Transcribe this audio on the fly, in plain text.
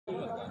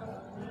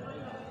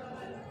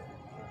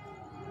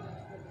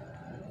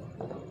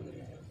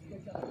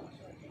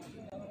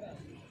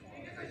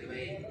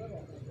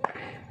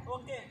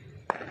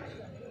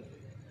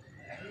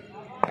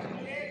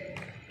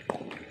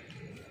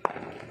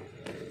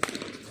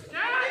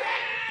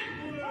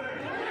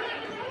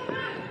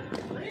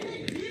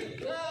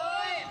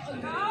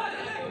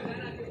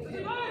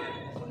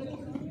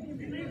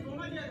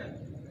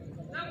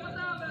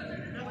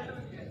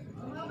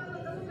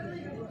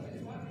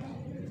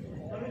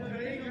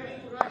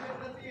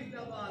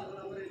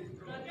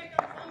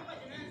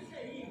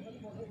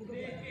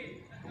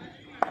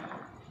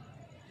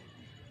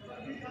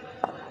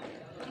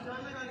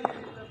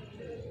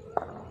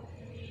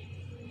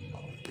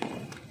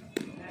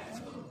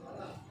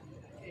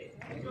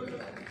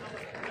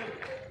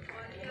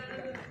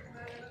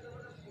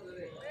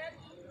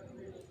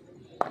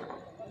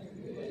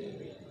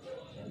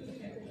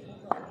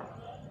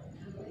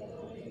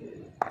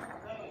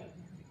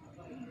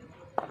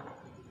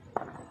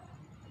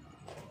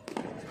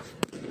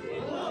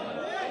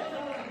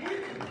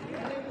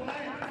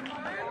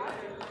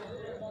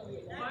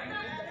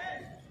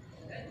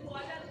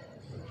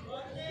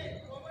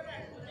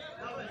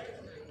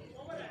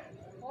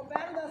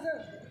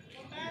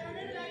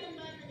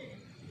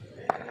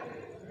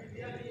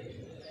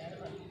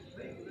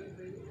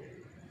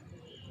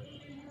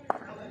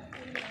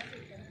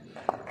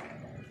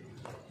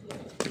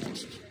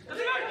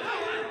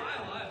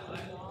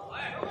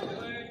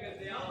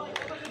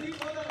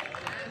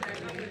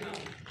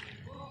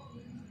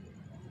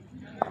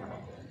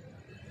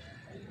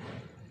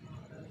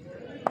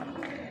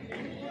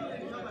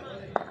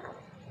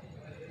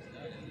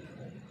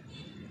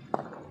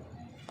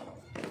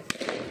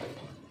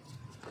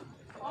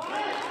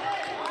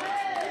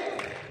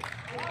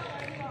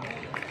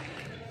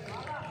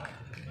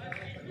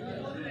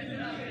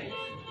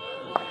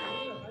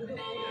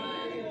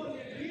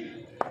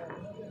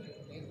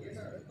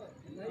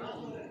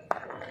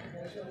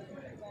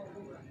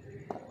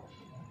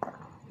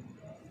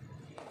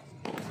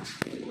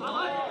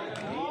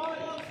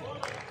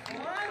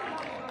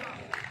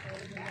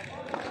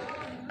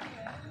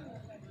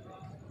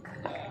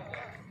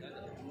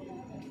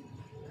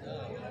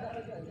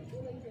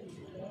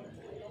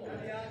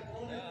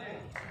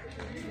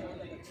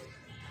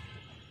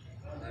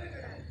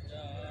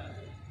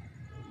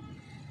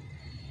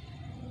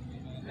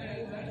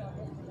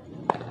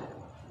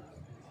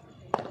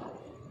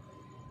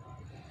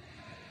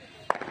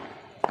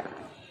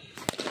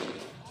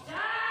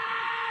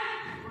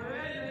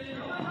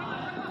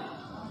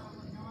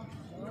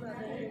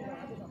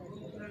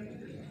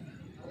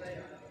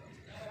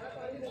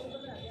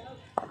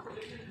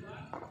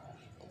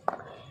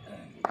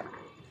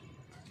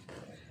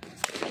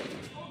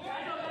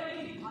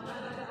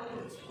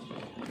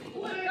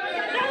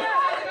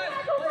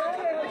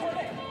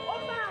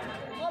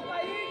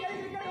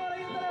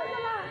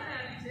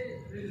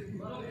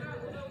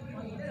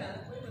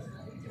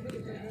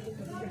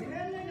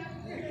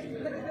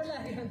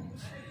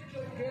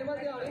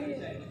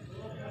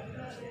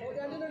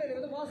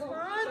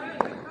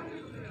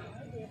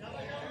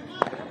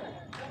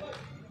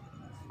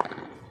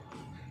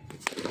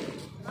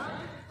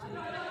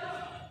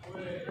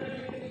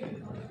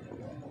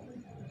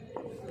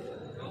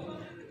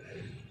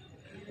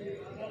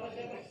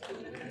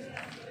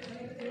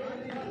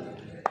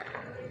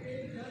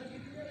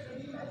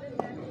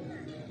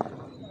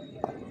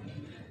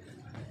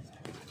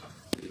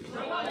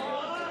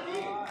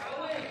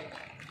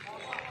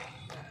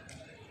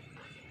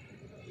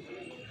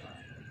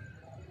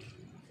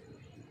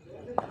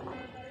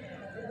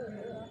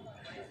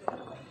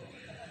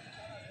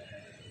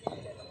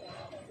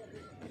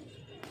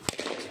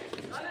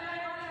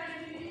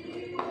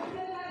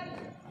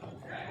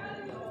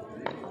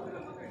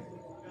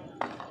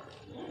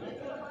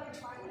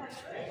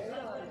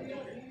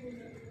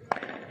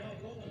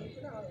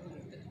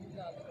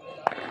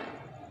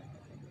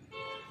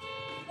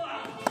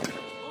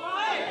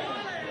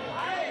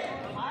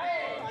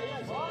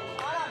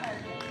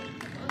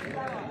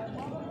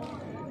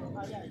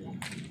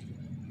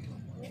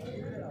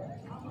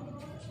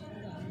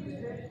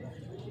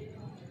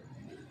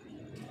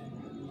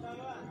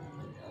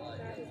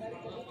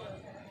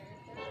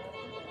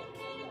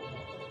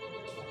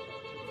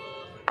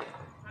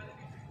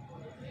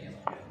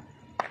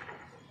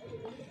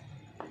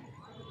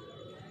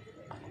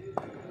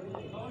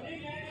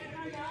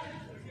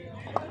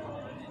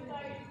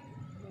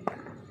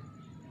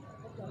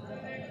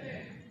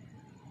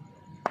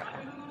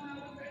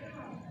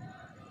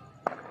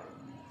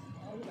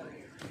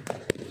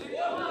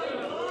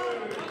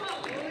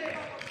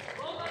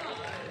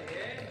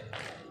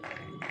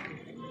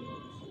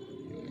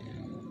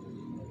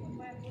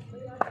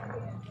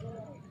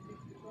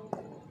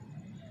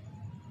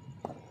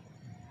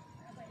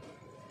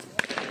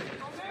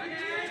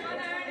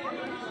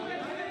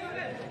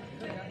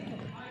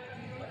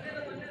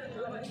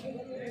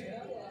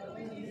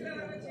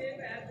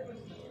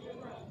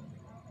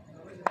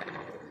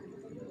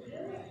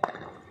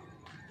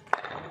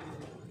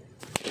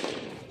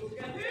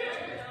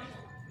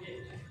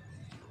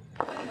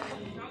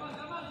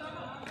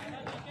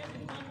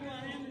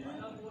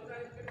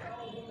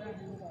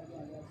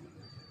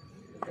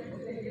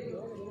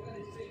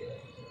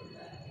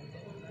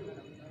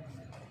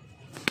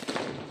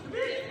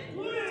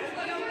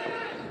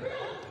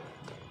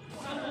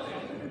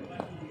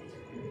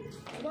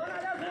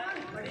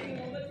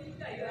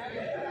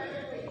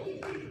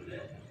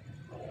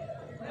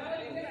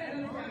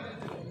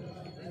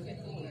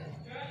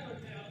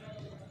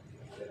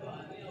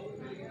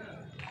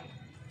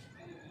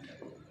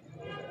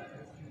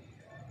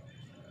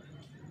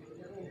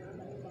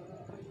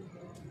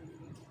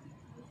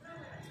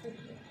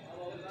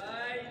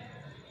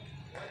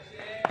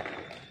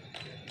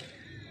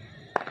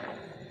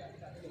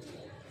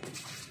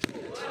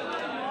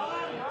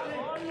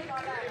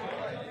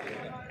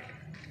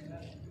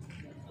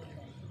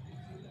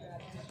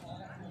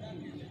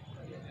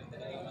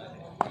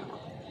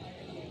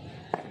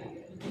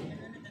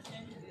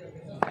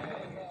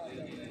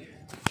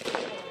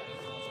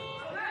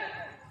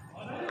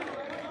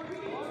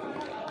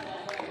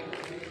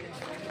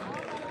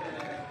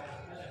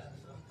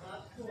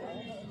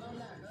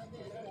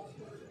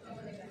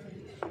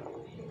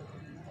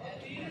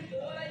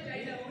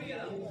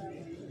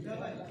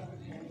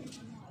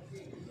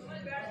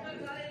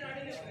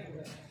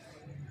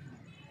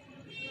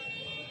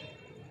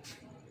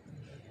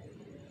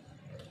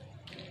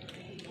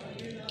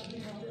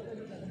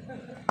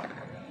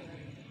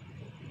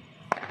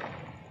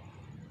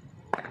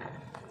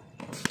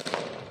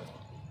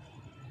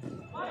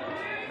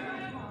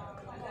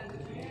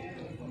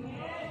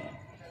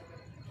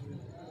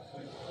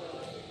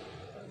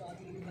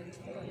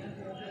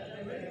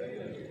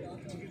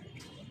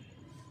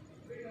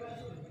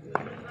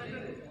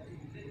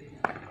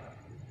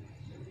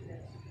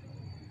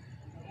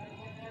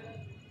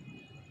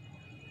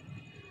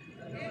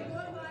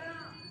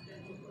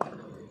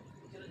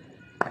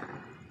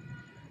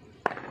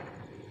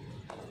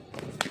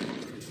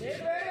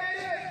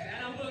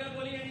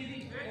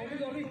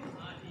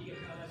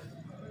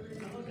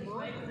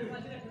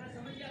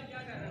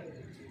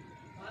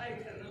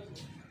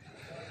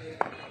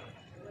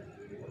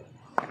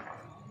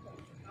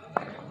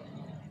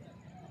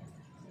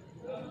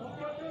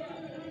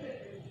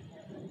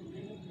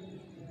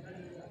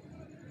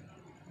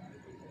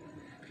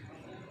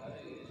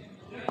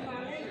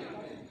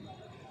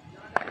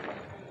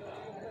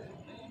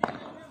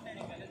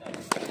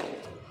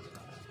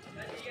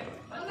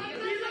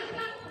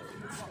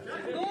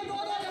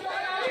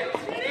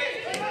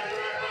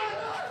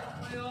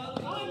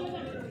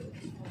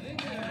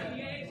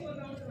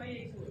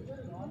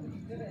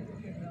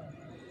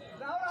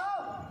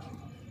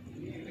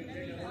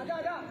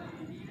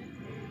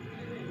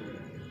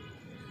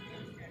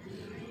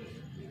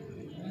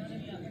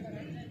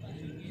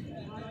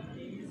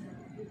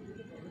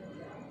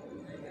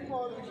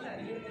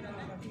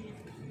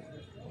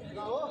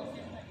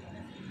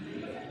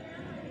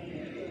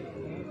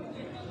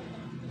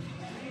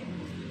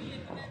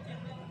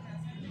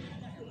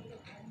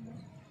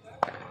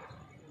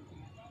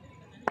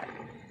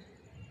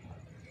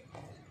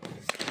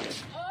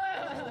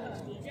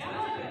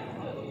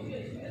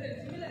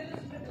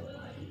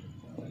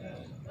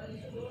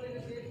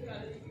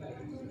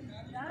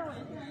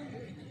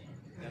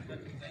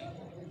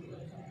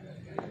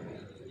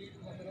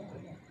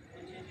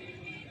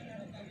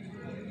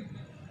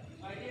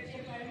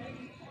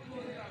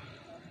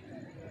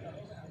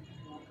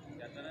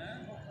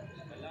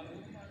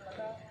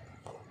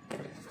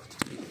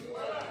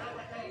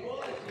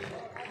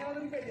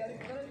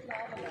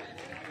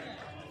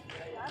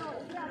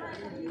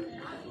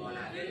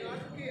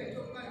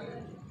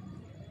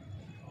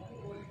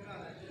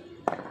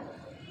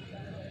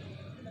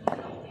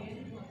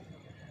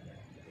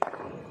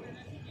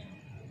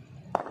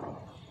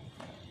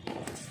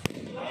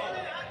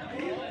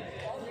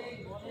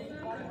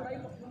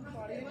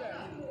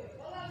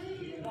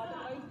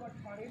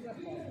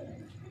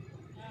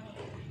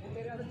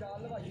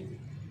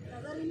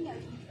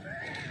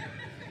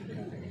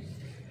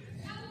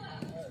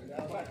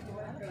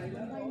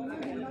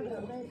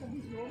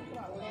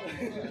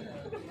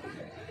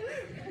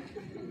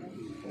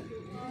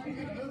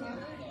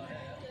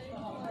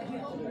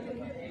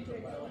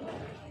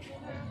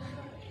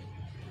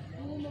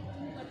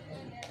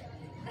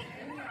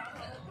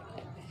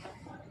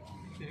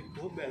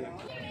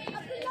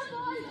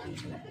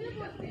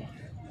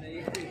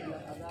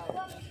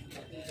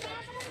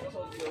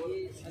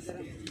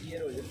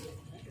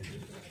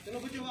चलो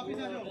बच्चों वापस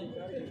आ जाओ,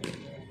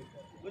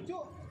 बच्चों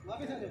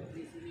वापस आ जाओ।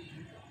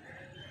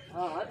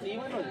 हाँ हाँ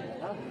 3-1 हो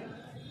जाएगा।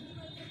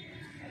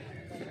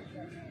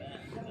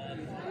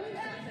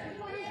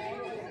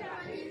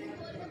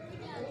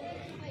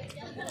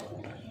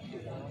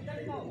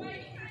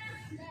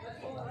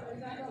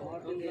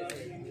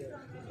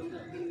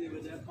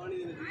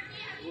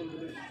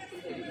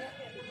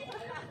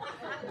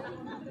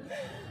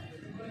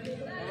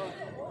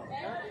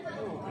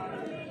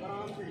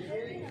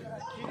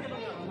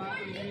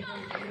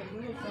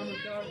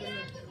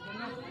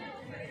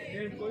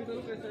 कोई तो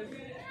कैसे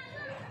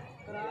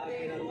करा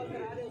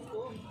दे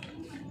उसको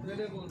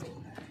दे बोल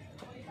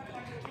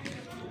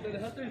तो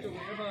हाथ तो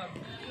चौका है बात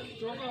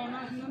चौका होना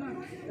सुनो ना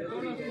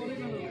थोड़ा स्कोर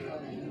करना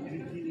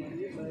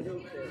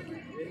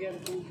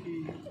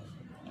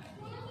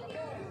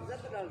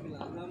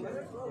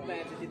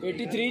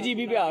 83 GB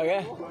पे आ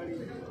गया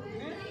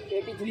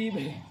 83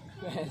 पे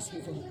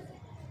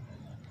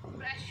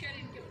प्रेशर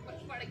इनके ऊपर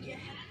पड़ गया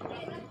है।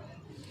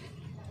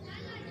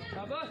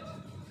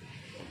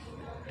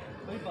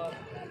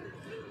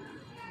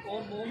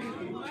 और बॉल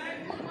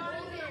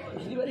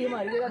पिछली बार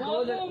हमारी जगह दो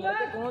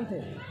लड़के कौन थे?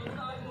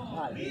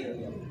 हाँ वीर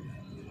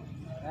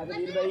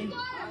भाई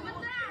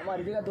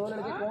हमारी जगह दो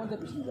लड़के कौन थे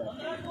पिछली बार?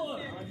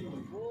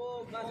 वो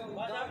बस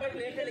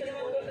प्लेयर थे लेकिन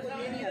वो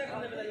नहीं आता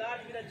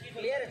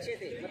प्लेयर अच्छे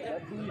थे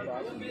मतलब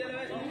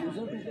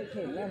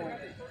खेलना ना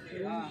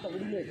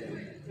तगड़ी लेते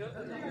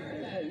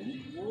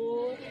वो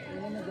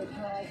उन्होंने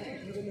देखा कि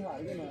पिछली बार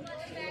हार गए ना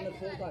उन्होंने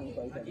फिर कहानी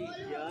पाई थी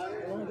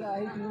उन्होंने कहा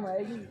यही टीम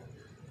आएगी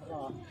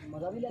हाँ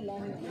मज़ा भी ले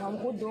लेंगे हम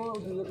खुद दो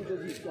जीरो की 2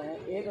 जीत के हैं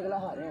एक अगला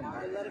हारे हैं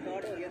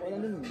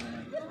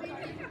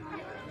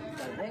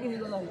किसी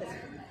को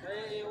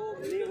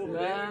वो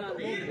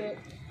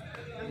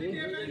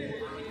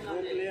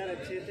प्लेयर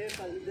अच्छे थे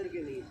पर इधर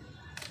के नहीं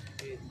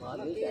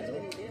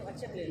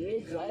अच्छे प्लेयर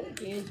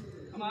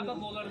हमारा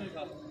बॉलर नहीं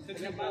था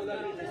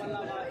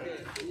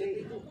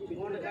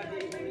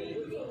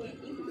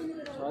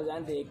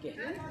देख के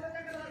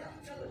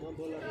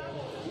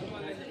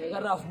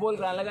अगर रफ बॉल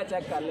कराने लगा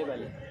चेक कर ले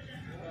पहले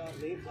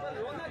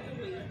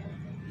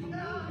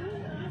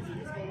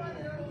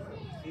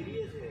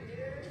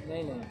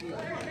नहीं नहीं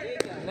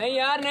नहीं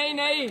यार नहीं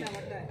नहीं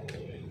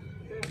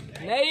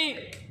नहीं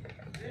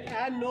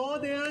नो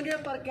देंगे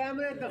पर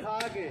कैमरे दिखा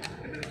के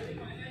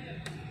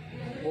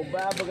वो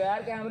बगैर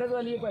कैमरे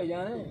तो लिए भाई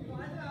जाने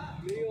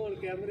नहीं और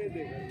कैमरे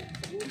देख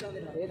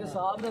ये तो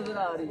साफ नजर आ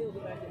रही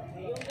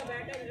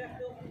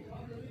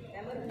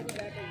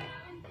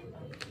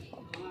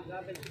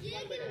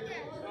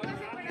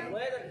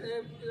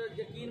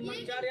यकीन मन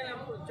चार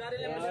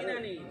मशीना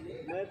नहीं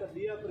मैं तो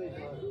दिया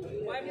परेशान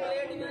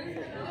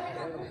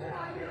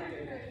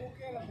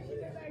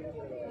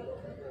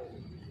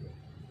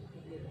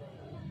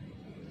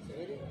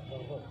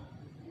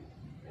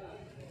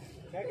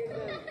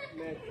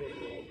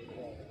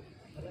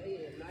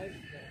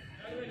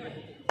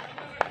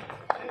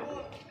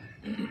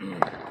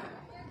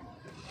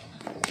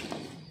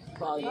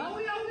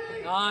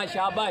हाँ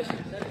शाबाश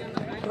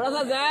थोड़ा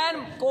सा जहन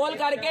कॉल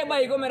करके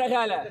भाई को मेरा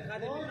ख्याल है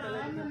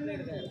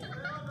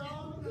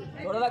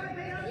थोड़ा सा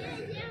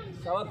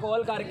सवा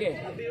कॉल करके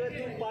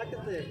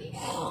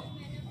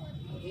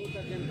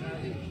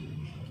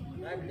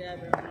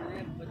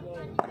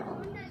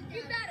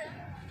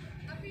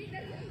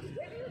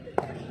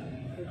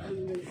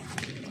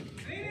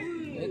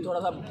थोड़ा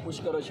सा पुश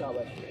करो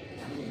शाबाश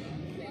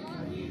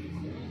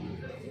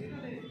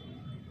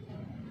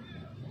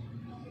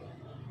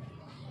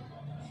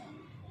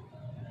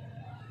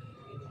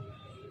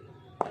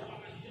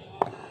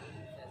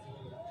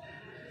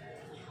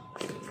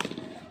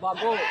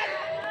भागो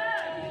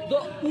दो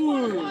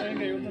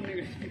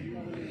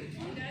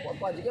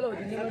भज के लो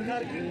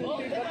सरकार की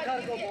कुत्ती पत्थर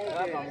को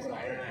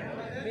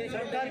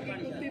सरकार की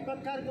कुत्ती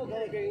पत्थर को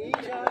भर गई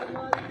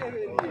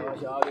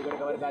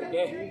कवर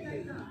करके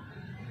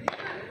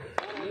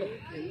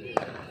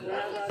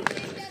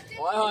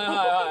हाय हाय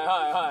हाय हाय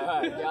हाय हाय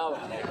हाय क्या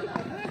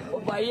वो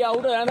भाई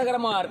आउट हो जाना अगर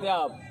मारते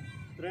आप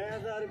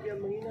 3000 रुपया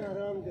महीना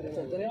आराम करें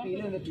पी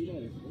लेंगे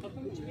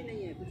कुछ भी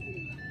नहीं है कुछ भी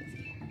नहीं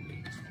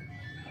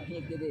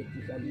ये के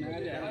देखती चल मैं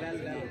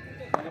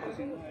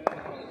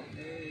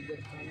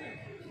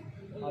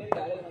अब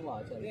तारे में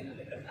वहां चल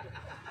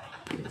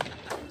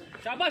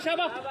शाबाश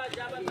शाबाश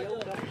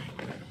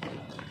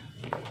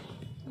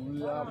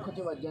ये आपको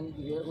तो वजन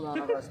की घेर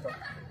गुलाना रास्ता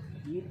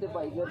ये तो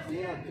भाई घर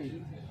तीन आते ही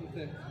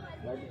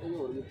बैठ के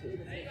और भी थे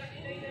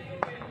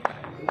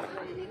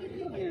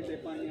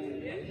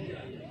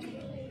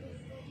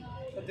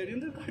तो तेरी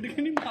अंदर काट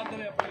के नहीं मार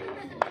रहे अपने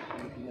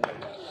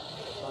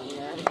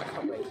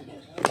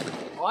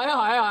हाय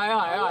हाय हाय हाय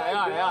हाय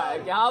हाय हाय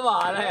क्या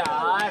बात है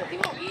यार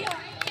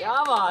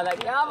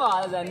क्या बात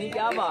है जनी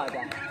क्या बात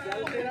है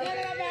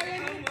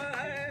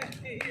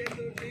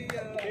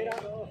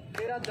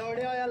तेरा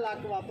दौड़े या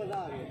लाख वापस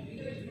आ गया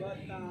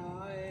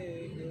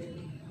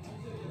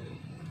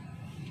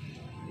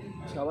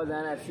शाबाश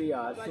जान ऐसी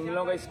यार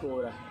सिंगलों का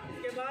स्कोर है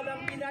इसके बाद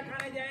हम पिज़्ज़ा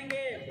खाने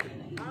जाएंगे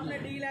हमने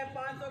डील है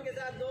 500 के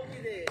साथ 2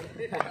 पिज़्ज़े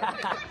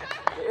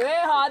ए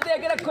हाथ दे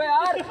के रखो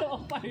यार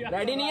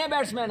रेडी नहीं है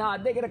बैट्समैन हाथ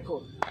दे के रखो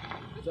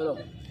चलो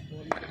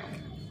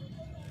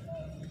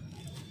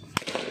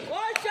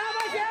ओ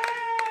शाबाश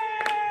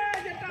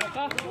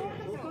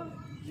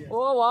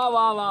ओ वाह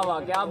वाह वाह वाह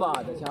क्या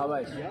बात है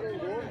शाबाश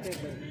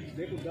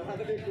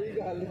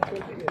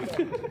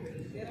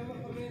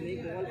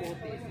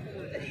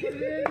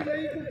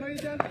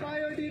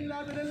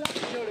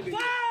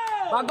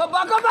भागो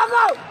भागो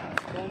भागो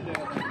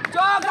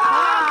चौका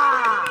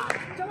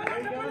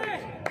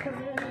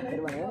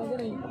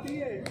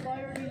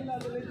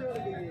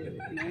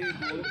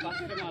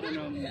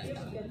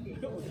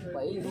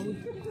भाई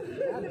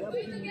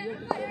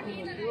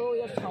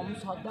यार हम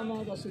सादा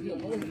मैच ऐसे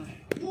खेलते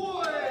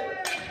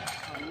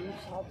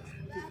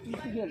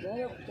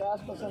हैं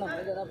 50%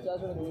 हमें देना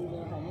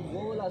 50% हम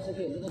गोल ऐसे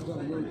खेलने का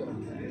जल्दी नहीं करें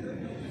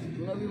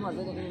उन्हें भी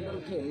मानते थे अंदर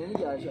खेलने नहीं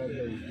गया शायद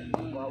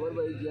कभी बाबर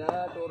भाई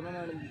गया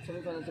टूर्नामेंट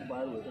सेमीफाइनल से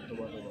बाहर हुए तो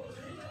बात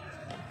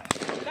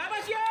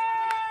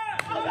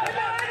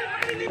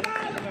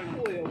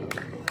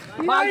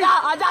भाग जा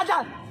आजा आजा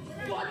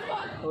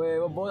ओए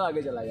वो बहुत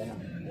आगे चला गया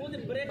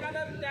ब्रेक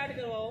आधा स्टार्ट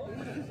करवाओ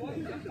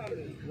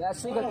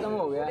वैसे ही खत्म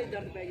हो गया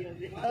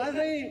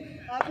नहीं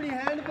अपनी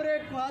हैंड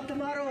ब्रेक को हाथ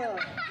मारो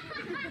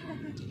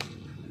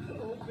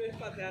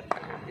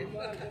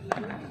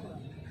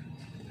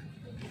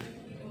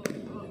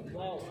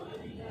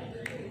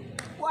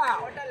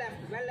वाह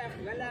well left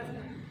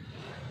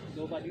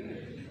दो बारी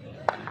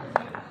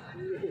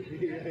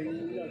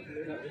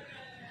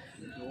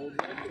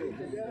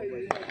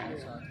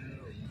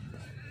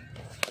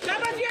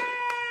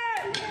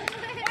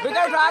विकेट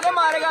उठा के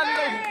मारेगा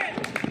विकेट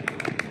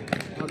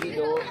अभी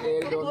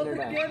 1-2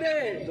 मिनट है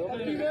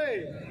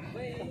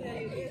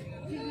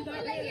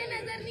लगे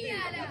नजर नहीं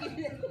आ रहा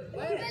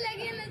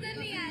लगे नजर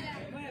नहीं आ रहा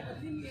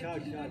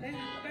शॉट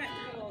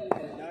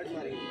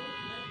मारी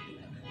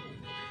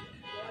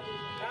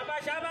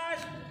शाबाश शाबाश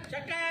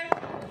छक्का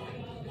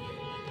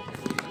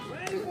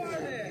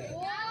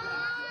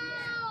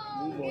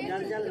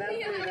चल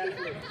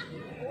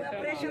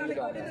प्रेशर वाले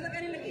कोटे तो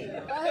करने लगी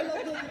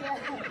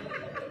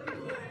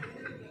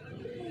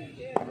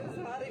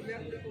सारी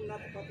फैमिली को ना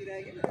पति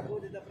रहेगी तो वो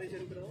ज्यादा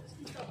प्रेशर करो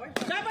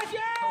शाबाश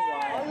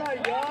अल्लाह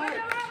यार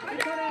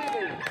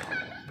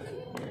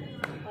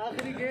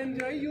आखिरी गेंद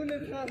जो है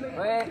यूनिस का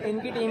ओए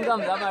इनकी टीम का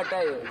हमजा बैठा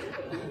है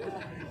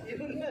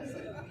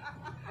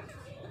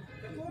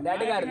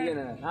डेड कर दिया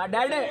ना हाँ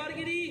डेड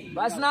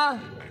बस ना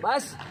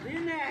बस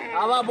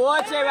अब बहुत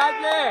अच्छे वेल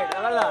प्लेड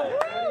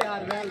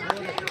यार वेल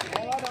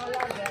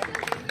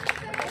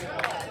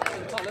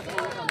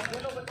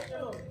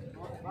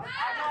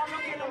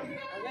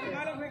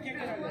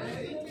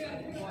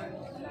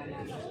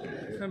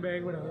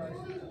बैग बढ़ा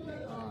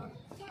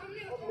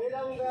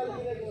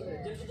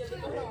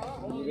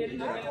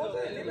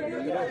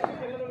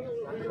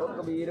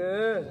कबीर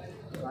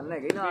गल है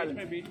नाल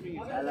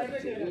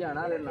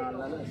जाना नाल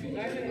नाल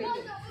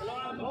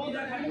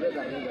पूरे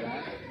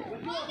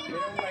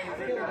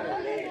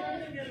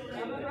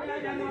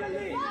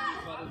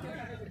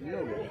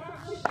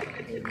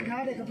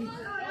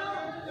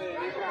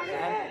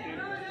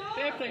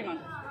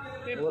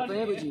करने वो तो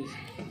है कोई चीज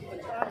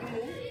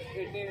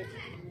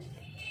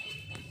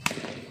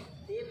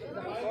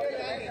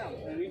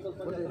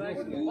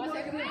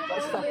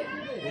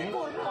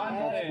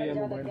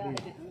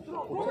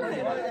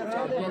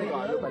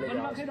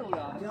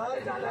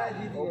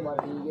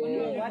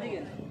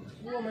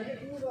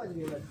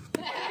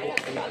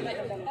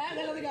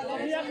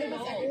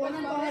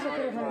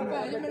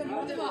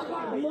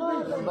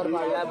नंबर पड़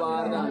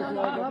बाहर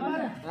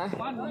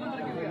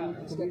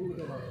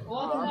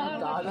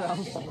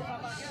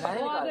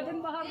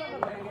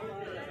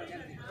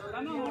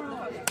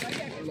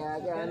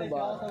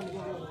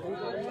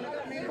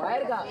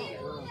बाहर का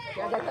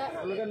क्या कहता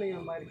है नहीं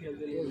हम बाहर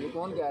खेलते ये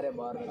कौन कह रहे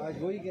बाहर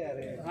आज वही कह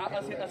रहे हैं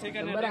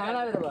नंबर है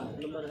ना मेरे पास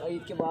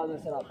ईद के बाद में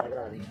सर आपका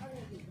करा दी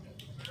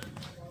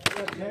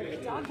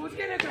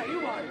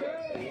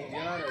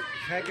यार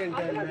सेकंड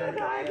टाइम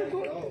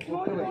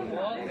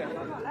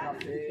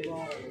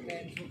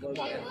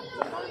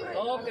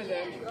ओके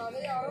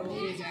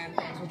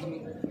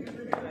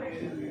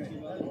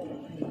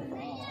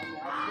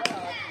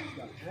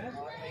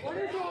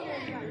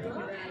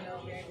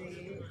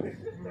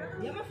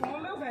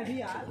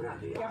यार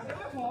कैसे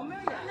में फॉर्म में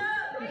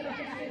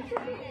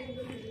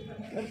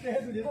करते हैं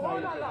तुझे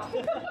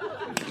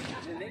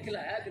नहीं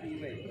खिलाया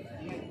करीब भाई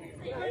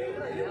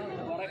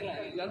दोबारा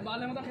खिलाया यार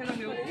बाल में तो खेला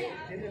नहीं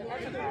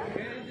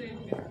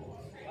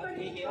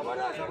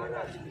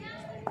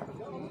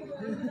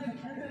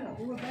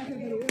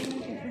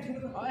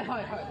हाय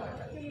हाय हाय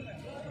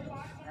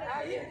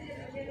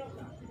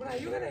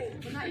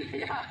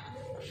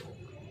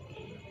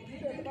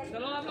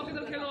चलो आप लोग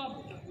किधर खेलो आप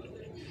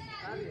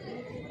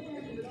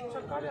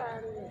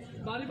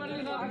बारी बारी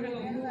लगा के खेलो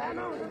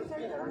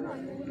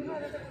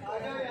आ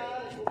जाओ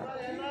यार ऊपर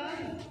है ना